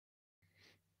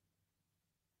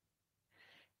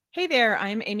Hey there,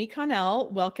 I'm Amy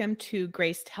Connell. Welcome to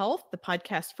Graced Health, the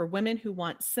podcast for women who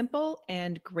want simple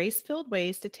and grace-filled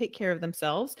ways to take care of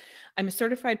themselves. I'm a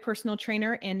certified personal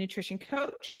trainer and nutrition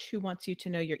coach who wants you to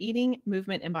know your eating,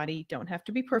 movement, and body don't have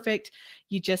to be perfect.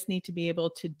 You just need to be able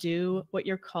to do what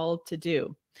you're called to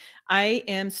do. I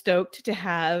am stoked to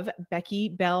have Becky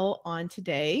Bell on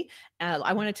today.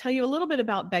 I want to tell you a little bit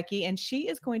about Becky, and she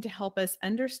is going to help us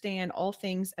understand all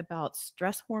things about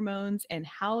stress hormones and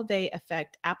how they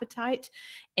affect appetite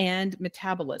and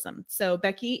metabolism. So,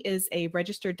 Becky is a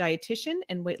registered dietitian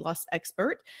and weight loss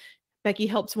expert. Becky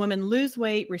helps women lose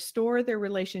weight, restore their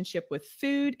relationship with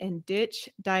food, and ditch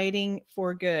dieting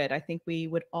for good. I think we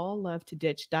would all love to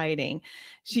ditch dieting.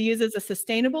 She uses a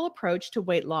sustainable approach to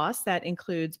weight loss that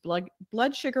includes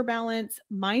blood sugar balance,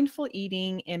 mindful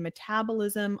eating, and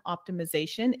metabolism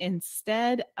optimization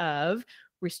instead of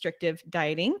restrictive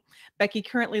dieting. Becky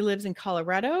currently lives in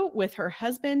Colorado with her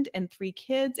husband and 3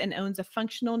 kids and owns a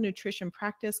functional nutrition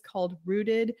practice called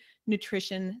Rooted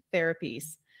Nutrition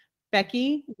Therapies.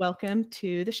 Becky, welcome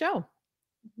to the show.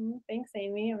 Thanks,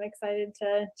 Amy. I'm excited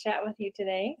to chat with you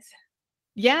today.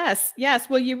 Yes.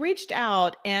 Well, you reached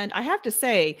out, and I have to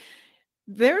say,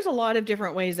 there's a lot of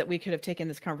different ways that we could have taken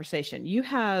this conversation. You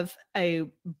have a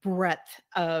breadth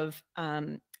of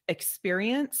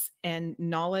experience and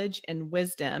knowledge and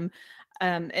wisdom,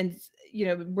 and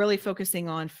really focusing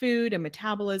on food and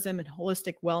metabolism and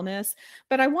holistic wellness.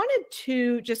 But I wanted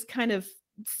to just kind of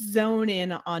zone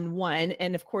in on one,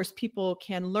 and of course people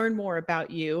can learn more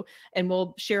about you, and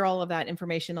we'll share all of that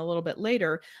information a little bit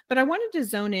later. But I wanted to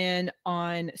zone in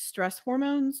on stress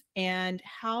hormones and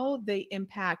how they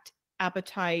impact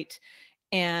appetite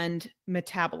and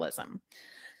metabolism.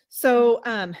 So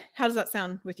how does that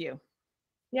sound with you?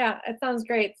 Yeah, it sounds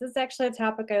great. This is actually a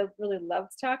topic I really love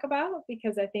to talk about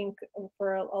because I think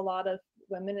for a lot of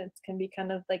women, it can be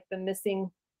kind of like the missing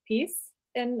piece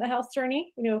in the health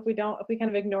journey. If we kind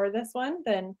of ignore this one,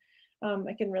 then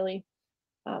it can really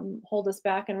hold us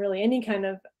back in really any kind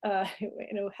of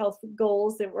health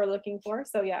goals that we're looking for.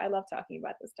 So yeah, I love talking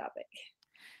about this topic.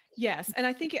 Yes, and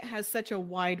I think it has such a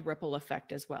wide ripple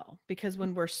effect as well, because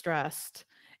when we're stressed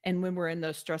and when we're in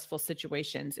those stressful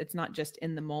situations, it's not just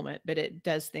in the moment, but it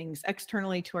does things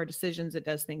externally to our decisions. It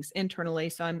does things internally.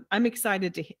 So I'm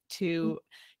excited to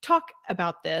talk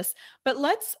about this. But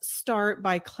let's start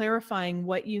by clarifying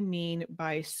what you mean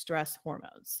by stress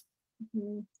hormones.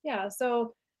 Yeah,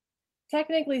 so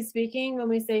technically speaking, when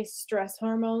we say stress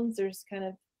hormones, there's kind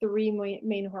of 3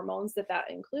 main hormones that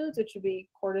includes, which would be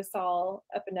cortisol,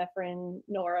 epinephrine,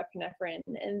 norepinephrine.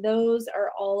 And those are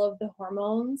all of the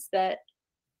hormones that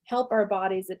help our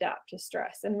bodies adapt to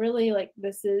stress. And really, like,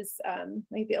 this is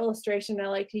like the illustration I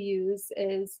like to use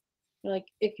is like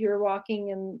if you're walking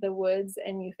in the woods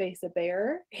and you face a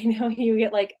bear, you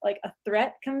get like a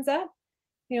threat comes up,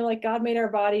 like God made our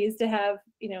bodies to have,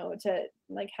 to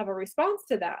like have a response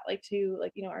to that, like to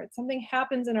like, something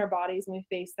happens in our bodies and we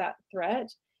face that threat,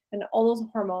 and all those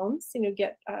hormones,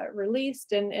 get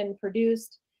released and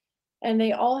produced, and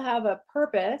they all have a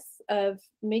purpose of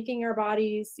making our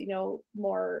bodies,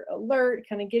 more alert,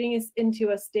 kind of getting us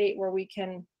into a state where we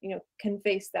can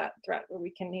face that threat, where we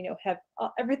can, have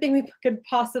everything we could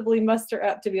possibly muster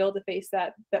up to be able to face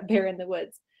that bear in the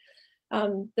woods.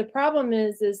 The problem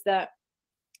is that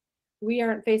we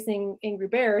aren't facing angry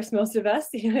bears, most of us,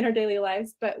 in our daily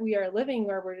lives, but we are living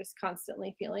where we're just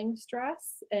constantly feeling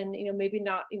stress and, maybe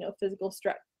not, physical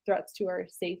threats to our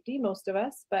safety, most of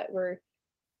us, but we're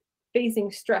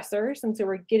facing stressors. And so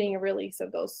we're getting a release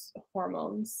of those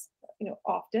hormones,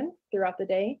 often throughout the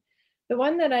day. The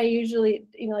one that I usually,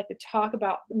 like to talk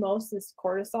about the most is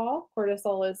cortisol.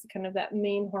 Cortisol is kind of that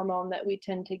main hormone that we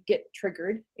tend to get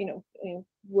triggered,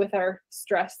 with our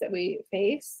stress that we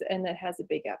face, and that has a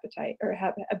big appetite or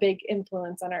have a big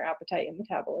influence on our appetite and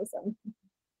metabolism.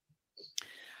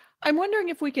 I'm wondering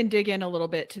if we can dig in a little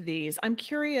bit to these. I'm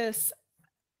curious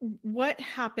what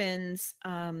happens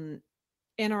in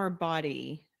our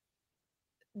body.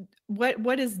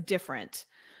 What is different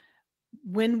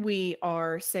when we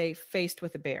are, say, faced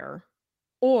with a bear,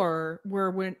 or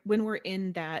when we're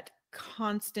in that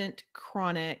constant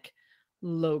chronic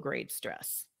low grade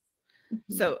stress?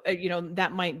 Mm-hmm. So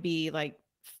that might be like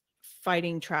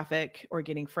fighting traffic or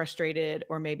getting frustrated,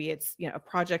 or maybe it's a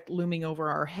project looming over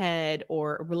our head,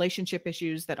 or relationship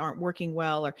issues that aren't working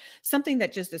well, or something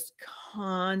that just is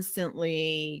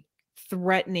constantly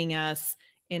threatening us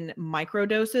in micro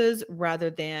doses rather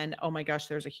than, oh my gosh,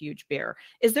 there's a huge bear.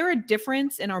 Is there a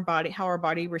difference in our body, how our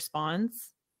body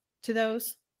responds to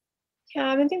those?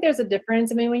 Yeah, I think there's a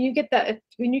difference. I mean, when you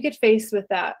get faced with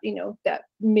that, that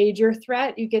major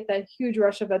threat, you get that huge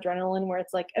rush of adrenaline where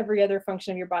it's like every other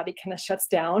function of your body kind of shuts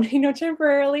down,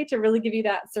 temporarily to really give you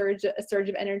that a surge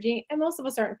of energy. And most of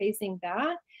us aren't facing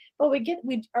that, but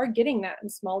we are getting that in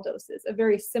small doses, a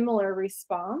very similar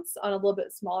response on a little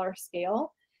bit smaller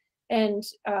scale. And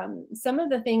some of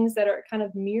the things that are kind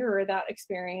of mirror that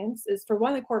experience is, for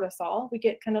one, the cortisol. We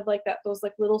get kind of like that, those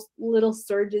like little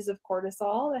surges of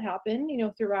cortisol that happen,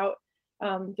 throughout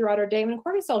our day. When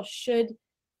cortisol should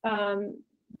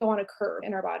go on a curve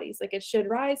in our bodies, like it should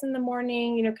rise in the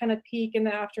morning, kind of peak in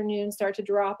the afternoon, start to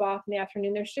drop off in the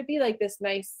afternoon. There should be like this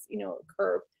nice,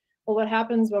 curve. Well, what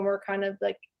happens when we're kind of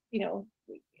like,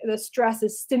 the stress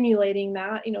is stimulating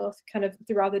that, kind of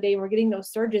throughout the day, and we're getting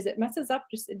those surges, it messes up,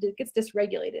 it gets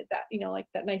dysregulated, that, like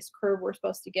that nice curve we're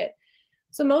supposed to get.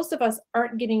 So most of us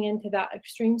aren't getting into that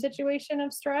extreme situation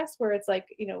of stress where it's like,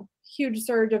 huge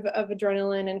surge of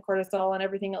adrenaline and cortisol and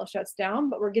everything else shuts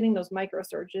down, but we're getting those micro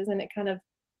surges, and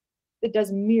it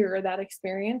does mirror that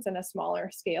experience in a smaller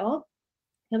scale.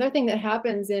 Another thing that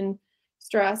happens in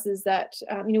stress is that,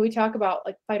 we talk about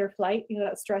like fight or flight,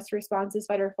 that stress response is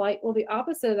fight or flight. Well, the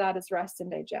opposite of that is rest and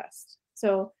digest.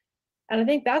 So, and I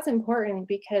think that's important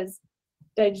because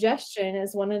digestion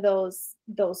is one of those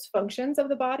functions of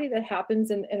the body that happens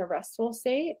in a restful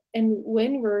state. And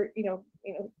when we're,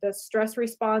 the stress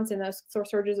response and those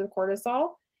surges of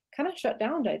cortisol kind of shut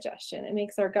down digestion. It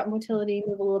makes our gut motility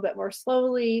move a little bit more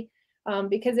slowly.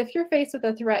 Because if you're faced with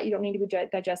a threat, you don't need to be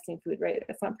digesting food, right?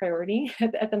 That's not priority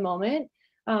at the moment.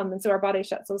 And so our body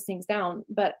shuts those things down.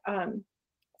 But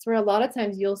it's where a lot of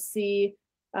times you'll see,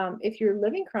 if you're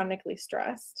living chronically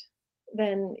stressed,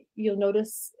 then you'll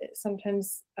notice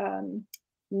sometimes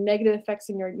negative effects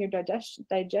in your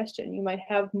digestion. You might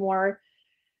have more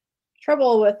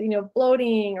trouble with,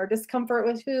 bloating or discomfort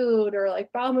with food, or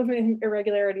like bowel movement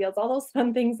irregularities, all those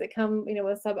fun things that come,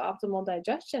 with suboptimal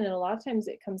digestion. And a lot of times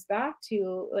it comes back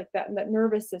to like that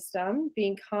nervous system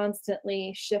being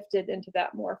constantly shifted into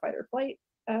that more fight or flight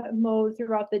mode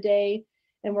throughout the day.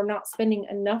 And we're not spending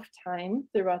enough time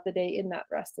throughout the day in that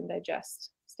rest and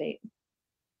digest state.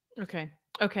 Okay.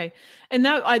 And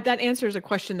that answers a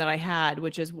question that I had,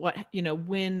 which is what,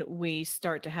 when we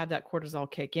start to have that cortisol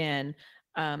kick in,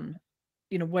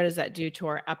 what does that do to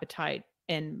our appetite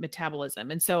and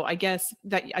metabolism? And so I guess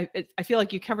that I feel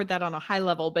like you covered that on a high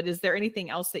level, but is there anything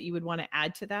else that you would want to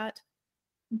add to that?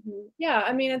 Mm-hmm. Yeah,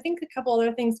 I mean, I think a couple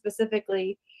other things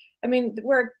specifically. I mean,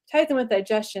 where it ties in with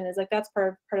digestion is like that's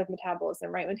part of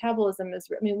metabolism, right? Metabolism is,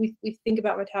 I mean, we think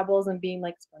about metabolism being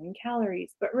like burning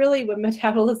calories, but really what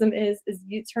metabolism is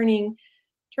you turning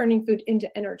food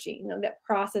into energy, that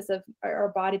process of our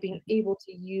body being able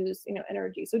to use,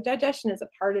 energy. So digestion is a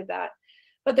part of that.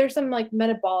 But there's some like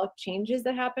metabolic changes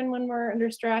that happen when we're under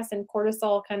stress, and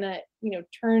cortisol kind of,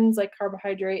 turns like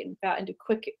carbohydrate and fat into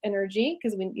quick energy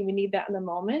because we need that in the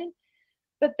moment.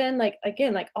 But then like,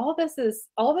 again, like all this is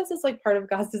like part of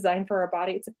God's design for our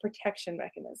body. It's a protection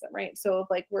mechanism, right? So if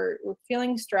like we're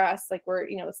feeling stress, like we're,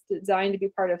 it's designed to be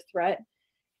part of threat.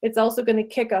 It's also going to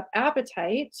kick up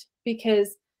appetite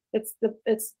because it's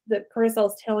the cortisol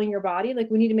is telling your body,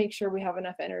 like, we need to make sure we have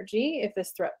enough energy if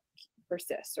this threat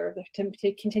persists, or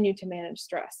to continue to manage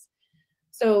stress.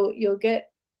 So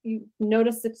you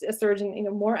notice a surge in,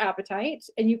 more appetite,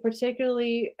 and you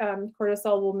particularly,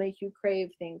 cortisol will make you crave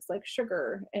things like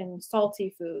sugar and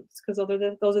salty foods, because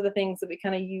those are the things that we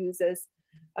kind of use as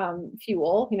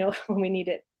fuel, when we need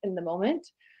it in the moment.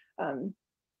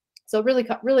 So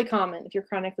really common if you're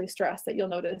chronically stressed that you'll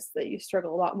notice that you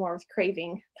struggle a lot more with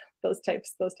craving those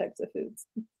types of foods.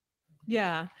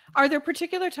 Yeah. Are there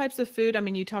particular types of food? I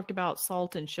mean, you talked about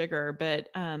salt and sugar, but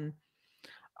I'm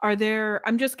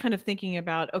just kind of thinking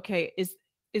about, okay, is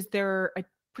there a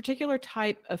particular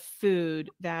type of food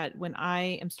that when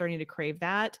I am starting to crave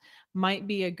that might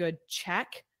be a good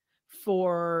check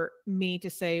for me to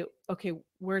say, okay,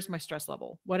 where's my stress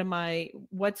level?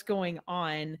 What's going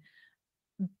on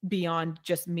beyond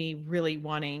just me really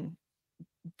wanting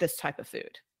this type of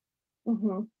food?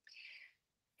 Mm-hmm.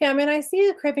 Yeah, I mean, I see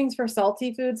the cravings for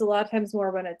salty foods a lot of times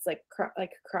more when it's like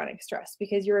chronic stress,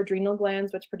 because your adrenal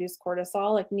glands, which produce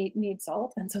cortisol, like need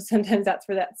salt, and so sometimes that's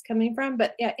where that's coming from.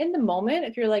 But yeah, in the moment,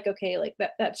 if you're like, okay, like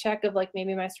that check of like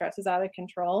maybe my stress is out of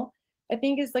control, I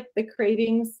think is like the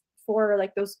cravings for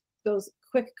like those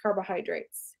quick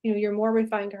carbohydrates. Your more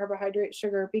refined carbohydrate,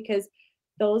 sugar, because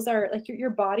those are like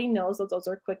your body knows that those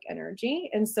are quick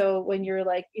energy, and so when you're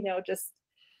like, just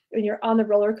when you're on the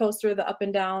roller coaster, the up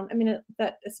and down, I mean,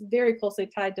 that is very closely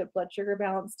tied to blood sugar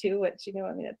balance too, which,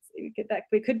 I mean,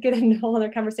 we could get into a whole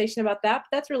other conversation about that,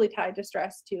 but that's really tied to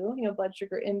stress too, blood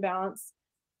sugar imbalance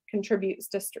contributes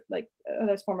to like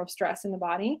another form of stress in the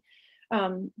body.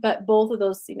 But both of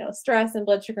those, stress and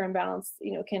blood sugar imbalance,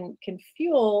 can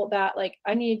fuel that. Like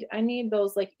I need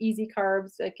those like easy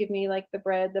carbs that give me like the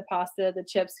bread, the pasta, the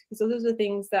chips. So those are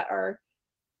things that are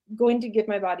going to give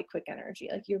my body quick energy.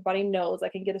 Like your body knows I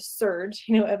can get a surge,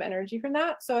 of energy from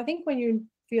that. So I think when you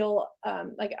feel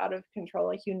like out of control,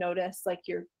 like you notice like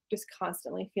you're just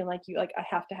constantly feeling like I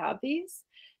have to have these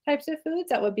types of foods,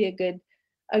 that would be a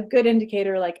good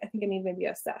indicator. Like I think I need to maybe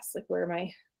assess like where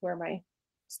my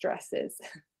stress is.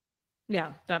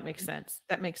 Yeah, that makes sense.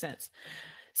 That makes sense.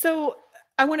 So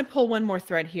I want to pull one more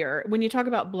thread here. When you talk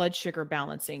about blood sugar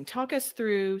balancing, talk us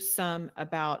through some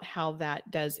about how that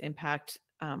does impact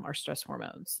our stress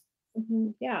hormones.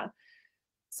 Yeah.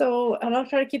 So, and I'll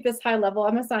try to keep this high level.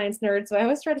 I'm a science nerd, so I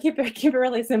always try to keep it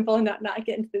really simple and not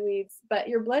get into the weeds. But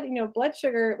your blood, blood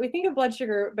sugar, we think of blood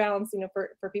sugar balance,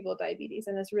 for people with diabetes,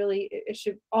 and it's really,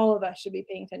 all of us should be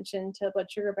paying attention to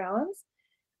blood sugar balance.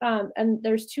 And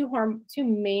there's two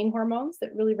main hormones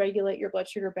that really regulate your blood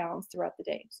sugar balance throughout the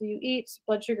day. So you eat,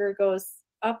 blood sugar goes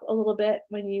up a little bit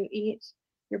when you eat.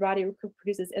 Your body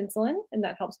produces insulin, and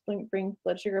that helps bring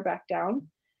blood sugar back down.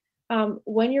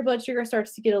 When your blood sugar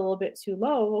starts to get a little bit too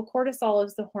low, well, cortisol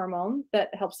is the hormone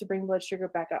that helps to bring blood sugar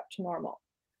back up to normal.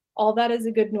 All that is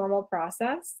a good normal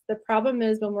process. The problem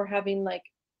is when we're having like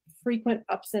frequent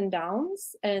ups and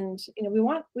downs, and we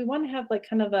want to have like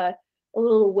kind of a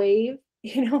little wave,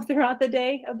 throughout the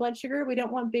day of blood sugar. We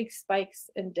don't want big spikes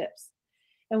and dips.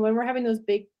 And when we're having those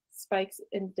big spikes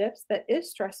and dips, that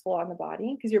is stressful on the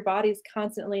body, because your body is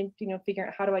constantly, figuring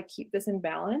out, how do I keep this in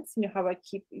balance? How do I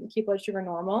keep blood sugar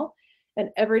normal? And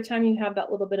every time you have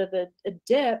that little bit of a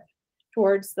dip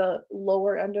towards the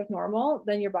lower end of normal,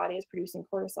 then your body is producing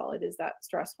cortisol. It is that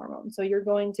stress hormone. So you're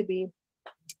going to be,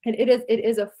 and it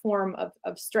is a form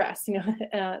of stress,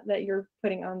 that you're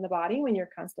putting on the body when you're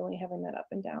constantly having that up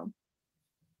and down.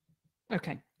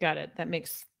 Okay, got it. That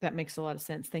makes a lot of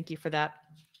sense. Thank you for that.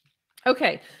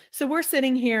 Okay, so we're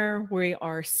sitting here, we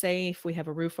are safe, we have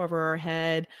a roof over our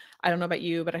head. I don't know about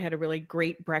you, but I had a really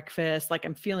great breakfast. Like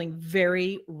I'm feeling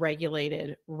very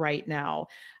regulated right now.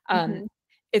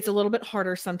 It's a little bit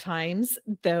harder sometimes,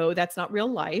 though that's not real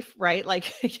life, right?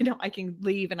 Like, I can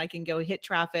leave and I can go hit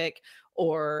traffic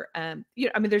or,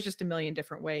 there's just a million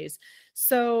different ways.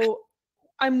 So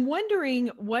I'm wondering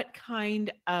what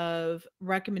kind of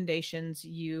recommendations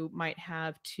you might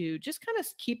have to just kind of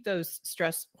keep those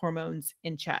stress hormones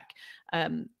in check,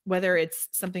 whether it's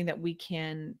something that we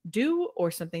can do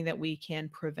or something that we can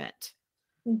prevent.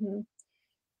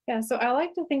 Yeah, so I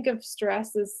like to think of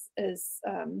stress as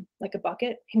like a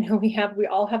bucket. We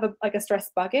all have a stress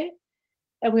bucket,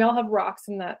 and we all have rocks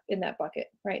in that bucket,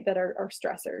 right? That are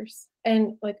stressors.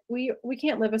 And like we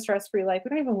can't live a stress-free life. We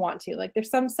don't even want to. Like there's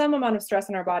some amount of stress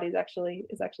in our body is actually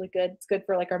good. It's good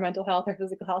for like our mental health, our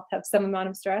physical health to have some amount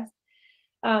of stress.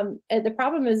 And the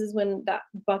problem is when that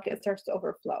bucket starts to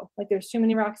overflow. Like there's too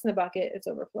many rocks in the bucket, it's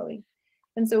overflowing.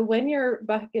 And so when your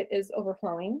bucket is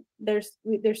overflowing, there's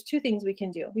two things we can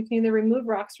do. We can either remove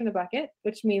rocks from the bucket,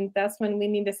 which means that's when we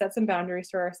need to set some boundaries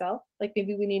for ourselves. Like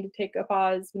maybe we need to take a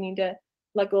pause. We need to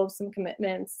let go of some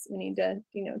commitments. We need to,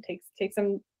 take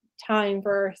some time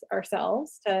for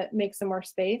ourselves to make some more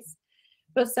space.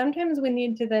 But sometimes we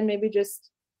need to then maybe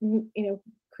just,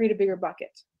 create a bigger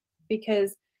bucket,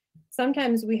 because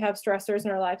sometimes we have stressors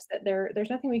in our lives that there's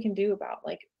nothing we can do about.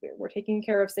 Like we're taking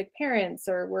care of sick parents,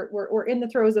 or we're in the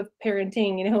throes of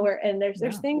parenting, and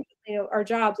there's things, our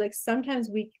jobs, like sometimes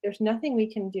there's nothing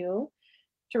we can do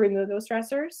to remove those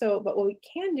stressors. So, but what we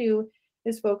can do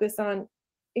is focus on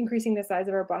increasing the size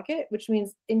of our bucket, which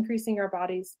means increasing our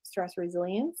body's stress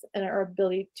resilience and our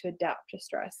ability to adapt to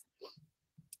stress.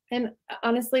 And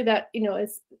honestly, that,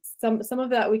 is some of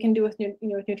that we can do with,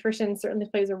 with nutrition certainly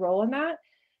plays a role in that.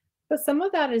 But some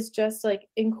of that is just like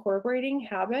incorporating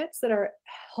habits that are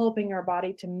helping our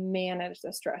body to manage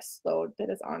the stress load that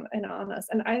is on us.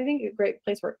 And I think a great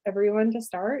place for everyone to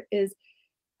start is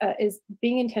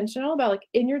being intentional about, like,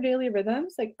 in your daily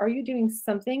rhythms, like, are you doing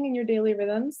something in your daily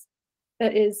rhythms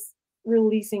that is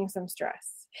releasing some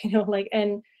stress,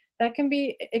 and that can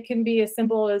be as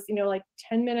simple as, like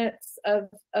 10 minutes of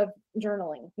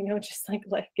journaling, just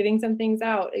like getting some things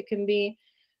out. It can be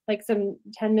like some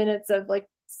 10 minutes of like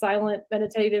silent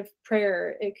meditative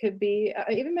prayer. It could be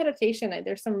even meditation.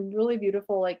 There's some really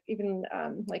beautiful, like even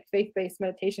like faith-based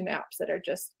meditation apps that are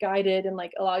just guided and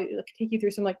like allow you to take you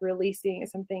through some like releasing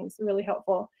some things, really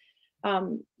helpful.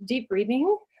 Deep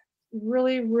breathing,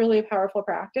 really, really powerful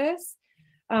practice.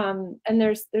 And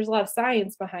there's a lot of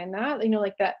science behind that,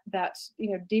 like that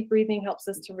deep breathing helps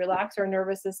us to relax our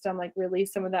nervous system, like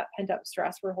release some of that pent up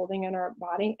stress we're holding in our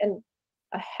body. And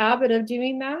habit of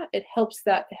doing that, it helps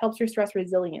your stress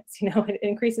resilience. It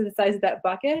increases the size of that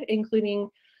bucket, including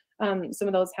some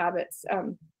of those habits.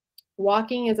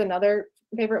 Walking is another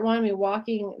favorite one. I mean,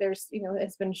 walking,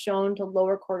 it's been shown to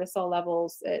lower cortisol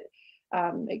levels. It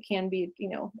can be,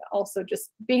 also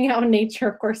just being out in nature,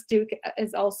 of course, too,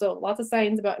 is also lots of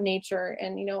science about nature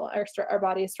and, our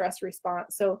body's stress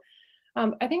response. So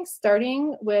I think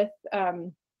starting with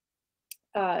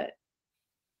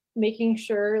making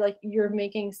sure like you're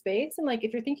making space, and like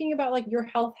if you're thinking about like your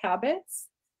health habits,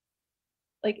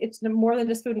 like it's more than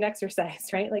just food and exercise,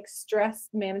 right? Like stress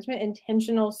management,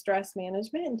 intentional stress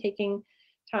management, and taking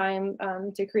time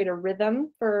to create a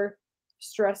rhythm for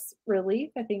stress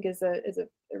relief, I think is a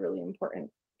really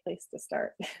important place to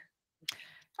start.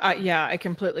 Yeah, I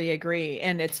completely agree.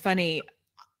 And it's funny,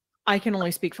 I can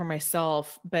only speak for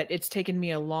myself, but it's taken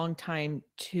me a long time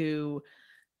to,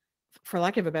 for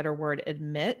lack of a better word,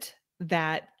 admit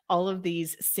that all of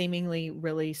these seemingly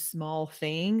really small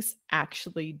things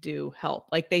actually do help.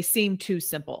 Like they seem too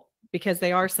simple because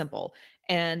they are simple.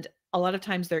 And a lot of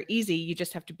times they're easy. You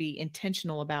just have to be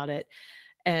intentional about it.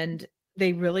 And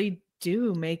they really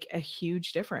do make a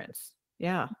huge difference.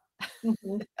 Yeah.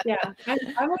 Yeah,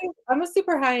 I'm a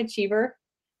super high achiever,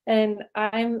 and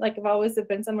I'm like I've always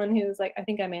been someone who's like I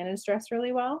think I manage stress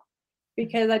really well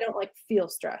because I don't like feel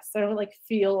stressed. I don't like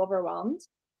feel overwhelmed.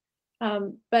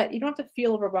 But you don't have to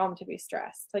feel overwhelmed to be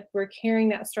stressed. Like we're carrying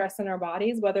that stress in our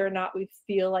bodies, whether or not we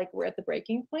feel like we're at the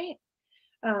breaking point.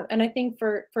 And I think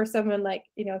for someone like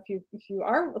if you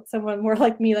are someone more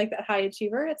like me, like that high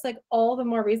achiever, it's like all the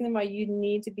more reason why you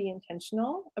need to be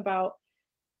intentional about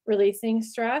releasing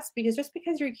stress, because just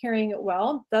because you're carrying it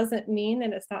well doesn't mean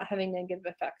that it's not having negative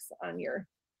effects on your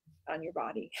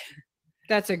body.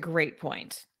 That's a great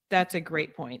point. That's a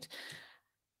great point.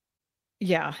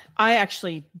 Yeah, I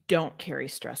actually don't carry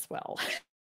stress well.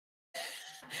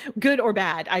 Good or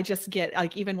bad. I just get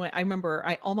like, even when I remember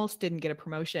I almost didn't get a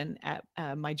promotion at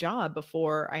my job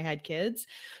before I had kids,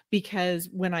 because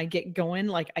when I get going,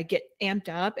 like I get amped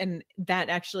up, and that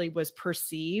actually was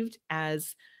perceived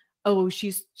as, oh,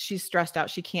 she's stressed out.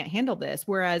 She can't handle this.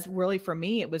 Whereas really for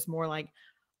me, it was more like,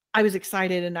 I was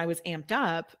excited and I was amped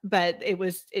up, but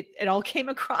it all came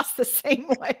across the same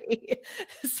way.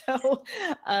 So,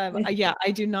 yeah,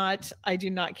 I do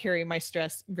not carry my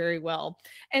stress very well.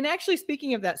 And actually,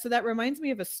 speaking of that, so that reminds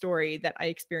me of a story that I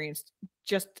experienced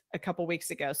just a couple weeks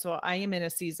ago. So I am in a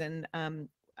season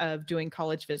of doing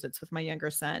college visits with my younger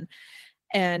son,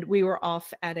 and we were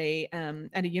off at a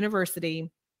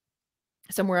university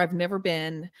somewhere I've never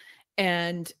been,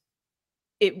 and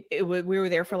we were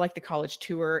there for like the college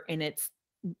tour, and it's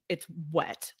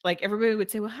wet. Like everybody would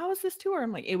say, well, how was this tour?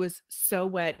 I'm like, it was so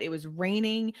wet. It was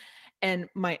raining. And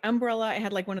my umbrella, I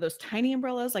had like one of those tiny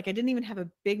umbrellas. Like I didn't even have a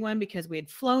big one because we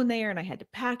had flown there and I had to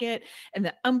pack it. And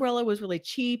the umbrella was really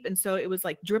cheap. And so it was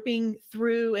like dripping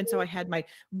through. And so I had my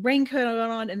raincoat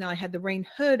on, and then I had the rain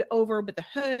hood over, but the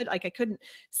hood, like I couldn't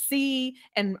see.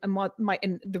 And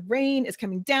and the rain is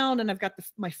coming down, and I've got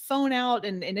my phone out,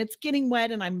 and it's getting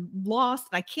wet, and I'm lost,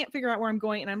 and I can't figure out where I'm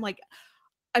going. And I'm like,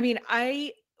 I mean,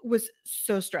 I was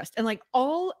so stressed, and like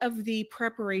all of the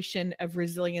preparation of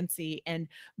resiliency and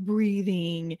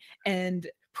breathing and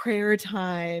prayer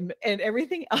time and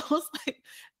everything else like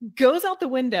goes out the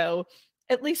window,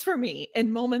 at least for me,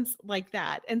 in moments like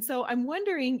that. And so I'm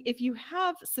wondering if you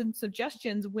have some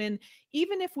suggestions when,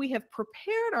 even if we have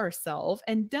prepared ourselves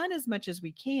and done as much as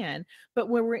we can, but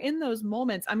when we're in those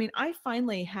moments, I mean, I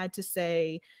finally had to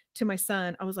say to my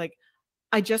son, I was like,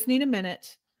 I just need a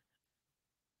minute.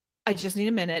 I just need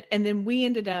a minute. And then we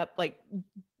ended up like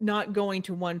not going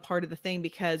to one part of the thing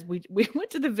because we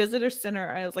went to the visitor center.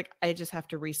 I was like, I just have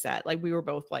to reset. Like we were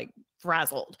both like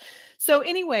frazzled. So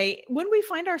anyway, when we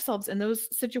find ourselves in those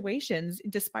situations,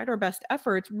 despite our best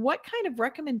efforts, what kind of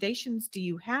recommendations do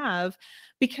you have?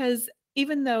 Because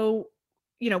even though,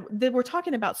 that we're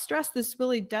talking about stress, this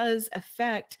really does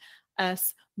affect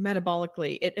us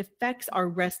metabolically. It affects our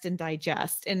rest and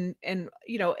digest, and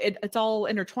it's all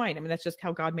intertwined. I mean, that's just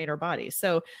how God made our bodies.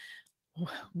 So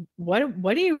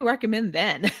what do you recommend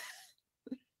then?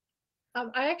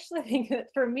 I actually think that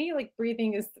for me, like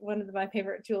breathing is one of my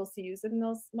favorite tools to use in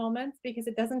those moments, because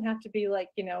it doesn't have to be like,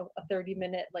 a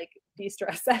 30-minute like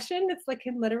de-stress session. It's like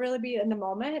can literally be in the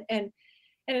moment. And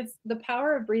it's the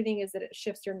power of breathing is that it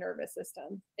shifts your nervous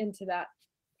system into that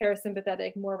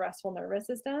parasympathetic, more restful nervous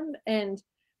system. And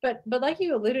but like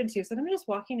you alluded to, sometimes just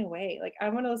walking away. Like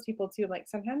I'm one of those people too. Like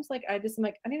sometimes like I'm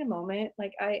like, I need a moment.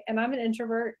 Like I'm an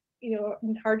introvert,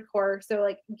 hardcore. So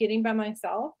like getting by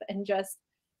myself and just,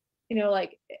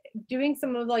 like doing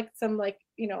some kind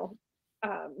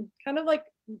of like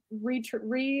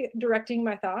redirecting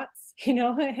my thoughts, you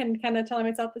know, and kind of telling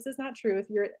myself this is not true.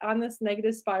 You're on this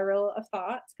negative spiral of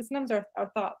thoughts, because sometimes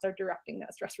our thoughts are directing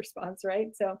that stress response,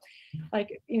 right? So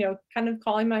like, you know, kind of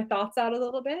calling my thoughts out a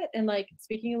little bit and like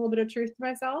speaking a little bit of truth to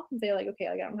myself and say like, okay,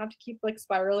 like, I don't have to keep like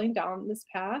spiraling down this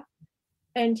path,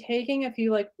 and taking a few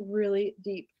like really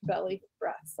deep belly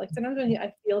breaths. Like sometimes when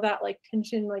I feel that like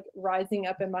tension like rising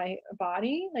up in my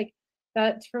body, like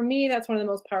that for me, that's one of the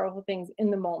most powerful things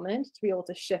in the moment, to be able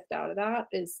to shift out of that,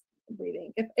 is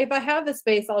breathing. If I have the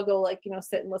space, I'll go like, you know,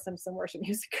 sit and listen to some worship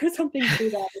music or something too.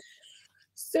 That is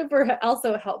super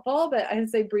also helpful, but I would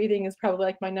say breathing is probably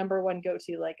like my number one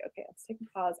go-to. Like, okay, let's take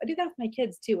a pause. I do that with my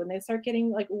kids too. When they start getting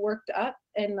like worked up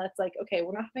and that's like, okay,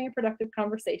 we're not having a productive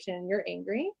conversation, you're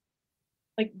angry,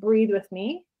 like breathe with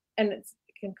me, and it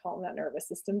can calm that nervous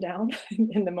system down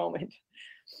in the moment.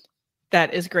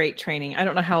 That is great training. I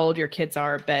don't know how old your kids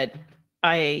are, but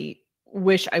I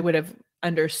wish I would have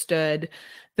understood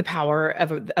the power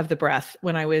of the breath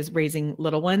when I was raising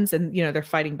little ones, and you know, they're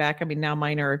fighting back. I mean, now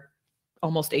mine are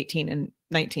almost 18 and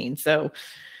 19. So,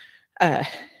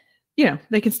 you know,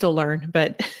 they can still learn,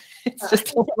 but it's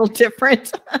just a little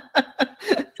different. I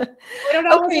don't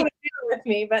always want to do it with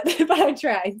me, but I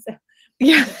tried. So.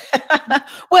 Yeah.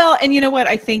 Well, and you know what?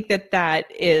 I think that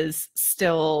is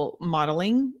still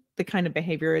modeling the kind of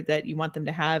behavior that you want them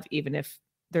to have, even if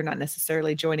they're not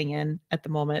necessarily joining in at the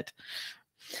moment.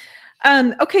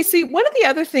 Okay, so one of the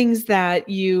other things that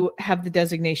you have the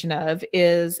designation of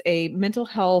is a mental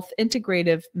health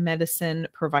integrative medicine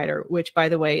provider, which, by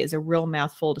the way, is a real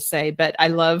mouthful to say, but I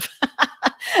love,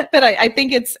 but I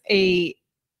think it's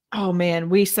oh man,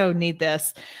 we so need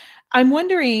this. I'm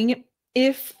wondering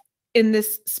if, in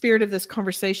this spirit of this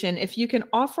conversation, if you can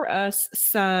offer us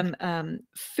some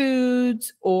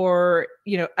foods or,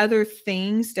 you know, other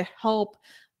things to help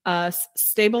us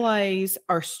stabilize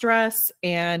our stress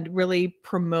and really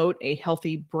promote a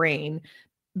healthy brain,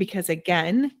 because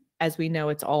again, as we know,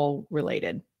 it's all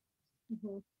related.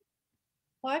 Mm-hmm.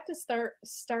 Well, I have to start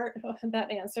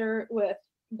that answer with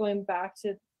going back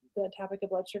to the topic of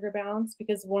blood sugar balance,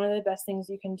 because one of the best things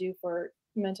you can do for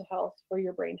mental health, for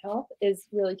your brain health, is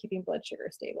really keeping blood sugar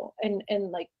stable. And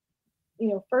like, you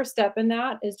know, first step in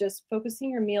that is just focusing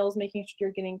your meals, making sure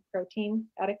you're getting protein,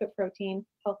 adequate protein,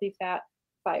 healthy fat,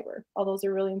 fiber. All those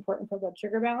are really important for blood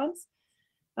sugar balance.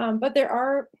 But there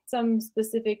are some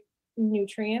specific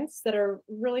nutrients that are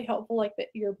really helpful, like that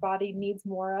your body needs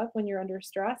more of when you're under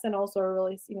stress, and also are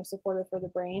really, you know, supportive for the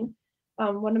brain.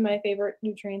 One of my favorite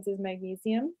nutrients is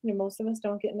magnesium. You know, most of us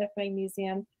don't get enough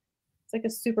magnesium. It's like a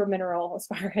super mineral as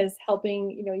far as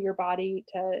helping, you know, your body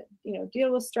to, you know,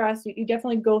 deal with stress. You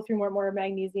definitely go through more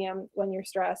magnesium when you're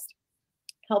stressed.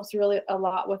 Helps really a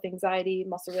lot with anxiety,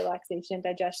 muscle relaxation,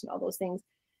 digestion, all those things.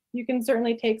 You can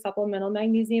certainly take supplemental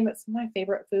magnesium, but some of my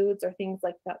favorite foods are things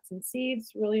like nuts and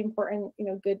seeds, really important, you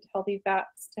know, good healthy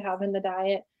fats to have in the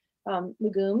diet.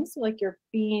 Legumes like your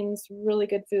beans, really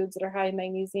good foods that are high in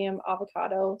magnesium,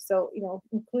 avocado. So, you know,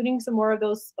 including some more of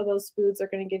those foods are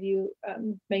going to give you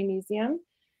magnesium.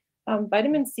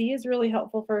 Vitamin C is really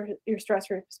helpful for your stress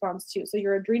response too. So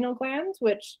your adrenal glands,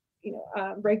 which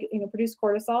produce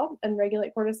cortisol and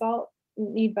regulate cortisol,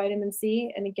 need vitamin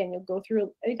C. And again, you'll go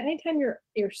through anytime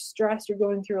you're stressed, you're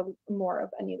going through more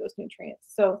of any of those nutrients.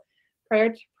 So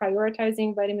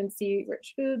prioritizing vitamin C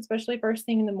rich foods, especially first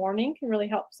thing in the morning, can really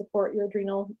help support your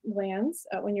adrenal glands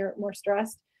when you're more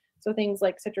stressed. So things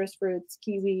like citrus fruits,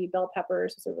 kiwi, bell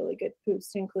peppers, those are really good foods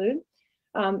to include.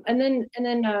 And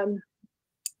then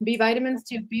B vitamins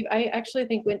too. I actually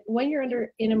think when you're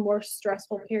in a more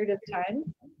stressful period of time,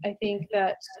 I think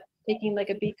that taking like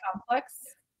a B complex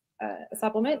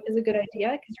supplement is a good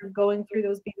idea, because you're going through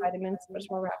those B vitamins much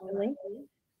more rapidly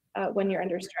when you're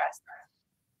under stress.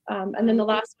 And then the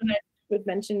last one I would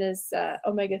mention is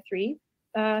omega-3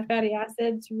 fatty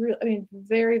acids.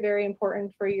 Very, very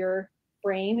important for your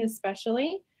brain,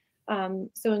 especially.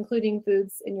 So including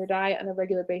foods in your diet on a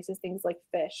regular basis, things like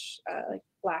fish, like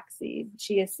flaxseed,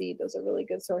 chia seed, those are really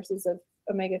good sources of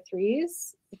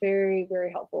omega-3s. Very,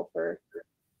 very helpful for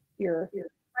your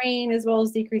brain, as well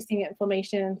as decreasing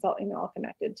inflammation, and all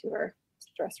connected to our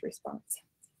stress response.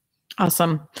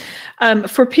 Awesome.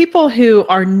 For people who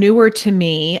are newer to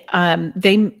me,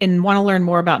 they want to learn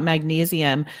more about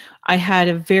magnesium, I had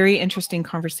a very interesting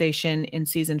conversation in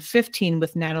season 15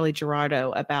 with Natalie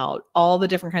Gerardo about all the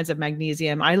different kinds of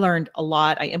magnesium. I learned a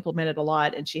lot. I implemented a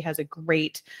lot, and she has a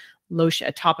great lotion,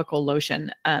 a topical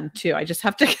lotion too. I just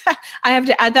have to, I have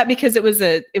to add that because it was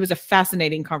a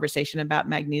fascinating conversation about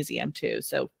magnesium too.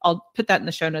 So I'll put that in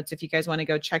the show notes if you guys want to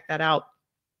go check that out.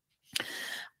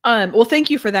 Well, thank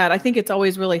you for that. I think it's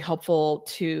always really helpful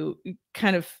to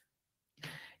kind of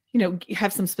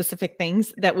have some specific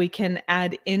things that we can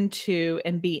add into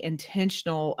and be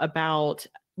intentional about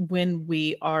when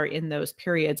we are in those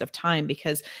periods of time.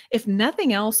 Because if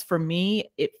nothing else, for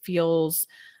me, it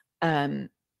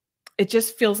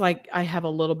just feels like I have a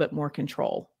little bit more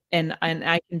control, and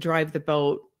I can drive the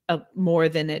boat more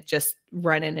than it just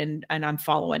running and I'm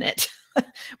following it,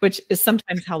 which is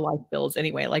sometimes how life feels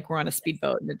anyway. Like we're on a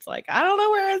speedboat and it's like, I don't know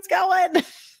where it's going.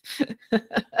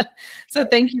 So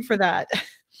thank you for that.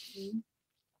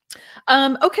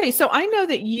 Okay, so I know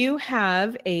that you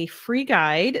have a free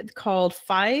guide called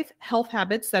 5 Health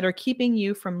Habits That Are Keeping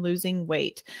You from Losing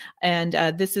Weight. And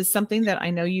this is something that I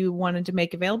know you wanted to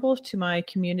make available to my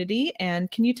community.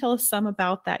 And can you tell us some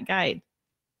about that guide?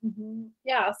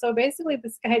 Yeah, so basically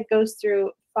this guide goes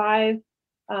through 5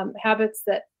 habits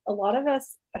that a lot of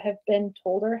us have been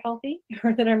told are healthy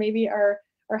or that are maybe are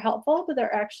helpful, but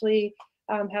they're actually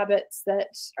habits that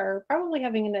are probably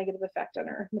having a negative effect on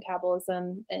our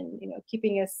metabolism and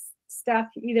keeping us stuck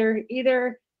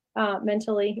either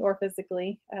mentally or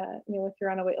physically if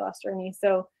you're on a weight loss journey.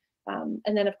 So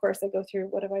and then of course I go through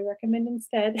what do I recommend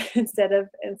instead instead of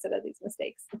these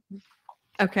mistakes.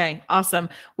 Okay, awesome.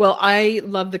 Well, I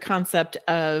love the concept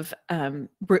of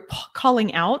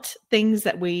calling out things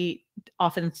that we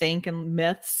often think and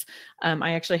myths.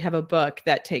 I actually have a book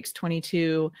that takes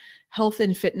 22 health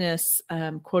and fitness,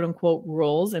 quote unquote,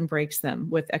 rules and breaks them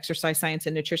with exercise science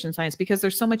and nutrition science, because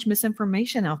there's so much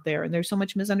misinformation out there and there's so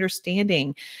much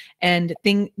misunderstanding, and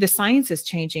the science is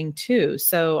changing too.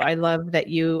 So I love that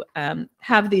you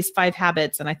have these 5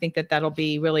 habits, and I think that that'll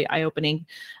be really eye-opening.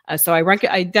 So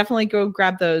I definitely go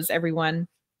grab those, everyone.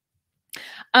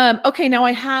 Okay, now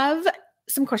I have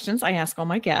some questions I ask all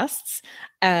my guests.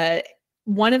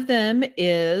 One of them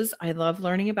is, I love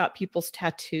learning about people's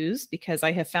tattoos, because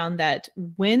I have found that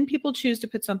when people choose to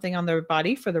put something on their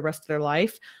body for the rest of their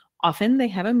life, often they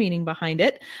have a meaning behind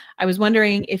it. I was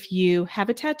wondering if you have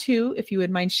a tattoo, if you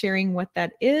would mind sharing what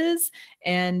that is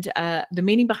and the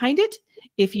meaning behind it.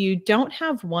 If you don't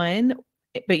have one,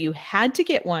 but you had to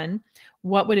get one,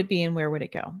 what would it be and where would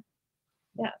it go?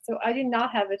 Yeah, so I do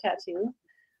not have a tattoo,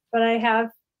 but I have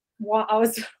I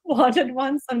was wanted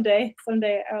one someday.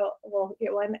 Someday I will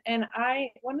get one. And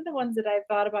one of the ones that I've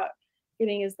thought about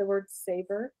getting is the word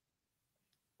savor.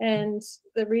 And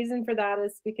the reason for that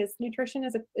is because nutrition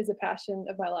is a passion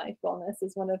of my life. Wellness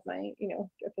is one of my,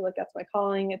 I feel like that's my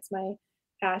calling. It's my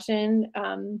passion.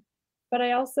 But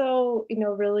I also,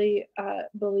 really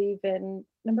believe in,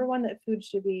 number one, that food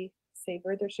should be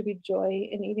savored. There should be joy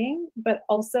in eating, but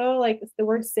also like the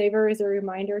word savor is a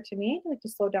reminder to me like to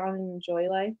slow down and enjoy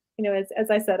life. As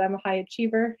I said, I'm a high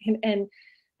achiever, and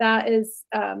that is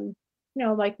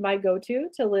like my go-to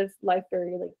to live life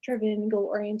very like driven, goal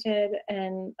oriented,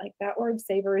 and like that word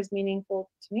savor is meaningful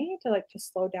to me, to like to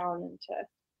slow down and to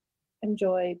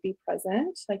enjoy, be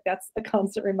present. Like that's the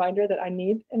constant reminder that I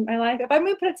need in my life. If I'm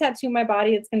going to put a tattoo on my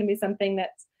body, it's going to be something I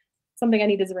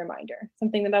need as a reminder,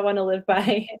 something that I want to live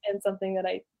by, and something that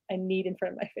I need in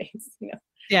front of my face.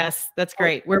 Yes, that's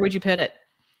great. Where would you put it?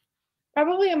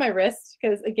 Probably on my wrist,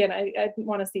 because again, I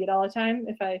want to see it all the time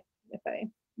if I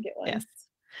get one. Yes.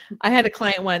 I had a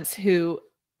client once who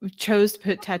chose to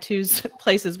put tattoos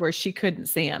places where she couldn't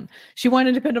see them. She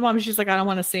wanted to put them on, but she's like, I don't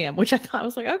want to see them, which I thought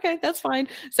was like, okay, that's fine.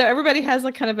 So everybody has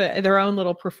like kind of their own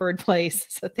little preferred place.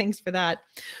 So thanks for that.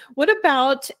 What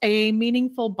about a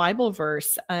meaningful Bible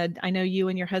verse? I know you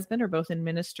and your husband are both in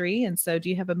ministry. And so do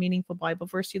you have a meaningful Bible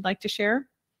verse you'd like to share?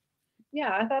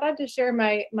 Yeah, I thought I'd just share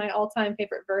my all-time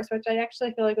favorite verse, which I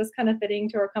actually feel like was kind of fitting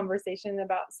to our conversation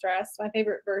about stress. My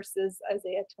favorite verse is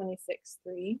Isaiah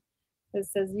 26:3. It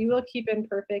says, "You will keep in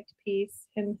perfect peace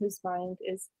him whose mind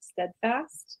is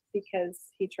steadfast, because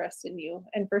he trusts in you."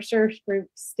 And for sure, we're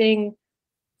staying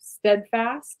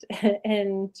steadfast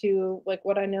and to like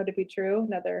what I know to be true.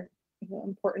 Another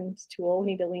important tool we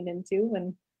need to lean into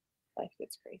when life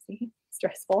gets crazy,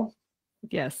 stressful.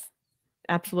 Yes.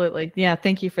 Absolutely. Yeah.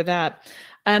 Thank you for that.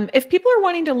 If people are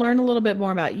wanting to learn a little bit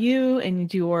more about you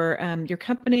and your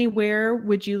company, where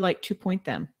would you like to point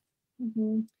them?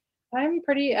 I'm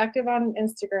pretty active on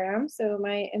Instagram. So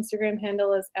my Instagram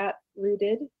handle is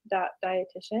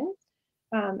 @rooted.dietitian.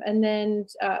 And then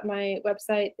my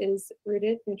website is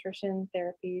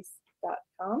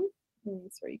rootednutritiontherapies.com. And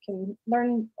that's where you can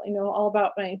learn, all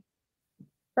about my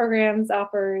programs,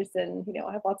 offers, and,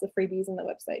 I have lots of freebies on the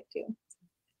website too.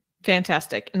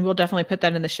 Fantastic. And we'll definitely put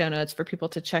that in the show notes for people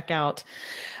to check out.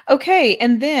 Okay.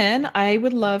 And then I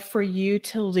would love for you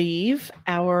to leave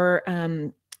our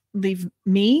leave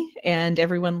me and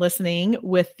everyone listening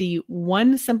with the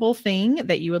one simple thing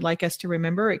that you would like us to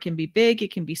remember. It can be big,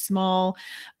 it can be small,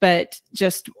 but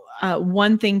just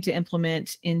one thing to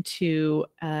implement into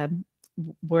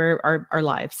where our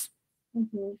lives.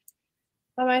 Mm-hmm.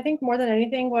 I think more than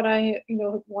anything, what I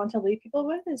want to leave people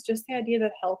with is just the idea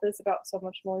that health is about so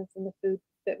much more than the food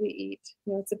that we eat.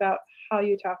 It's about how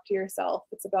you talk to yourself.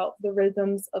 It's about the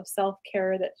rhythms of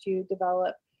self-care that you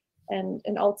develop, and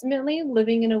ultimately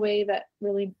living in a way that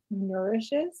really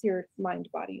nourishes your mind,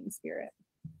 body, and spirit.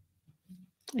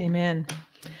 Amen.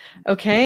 Okay.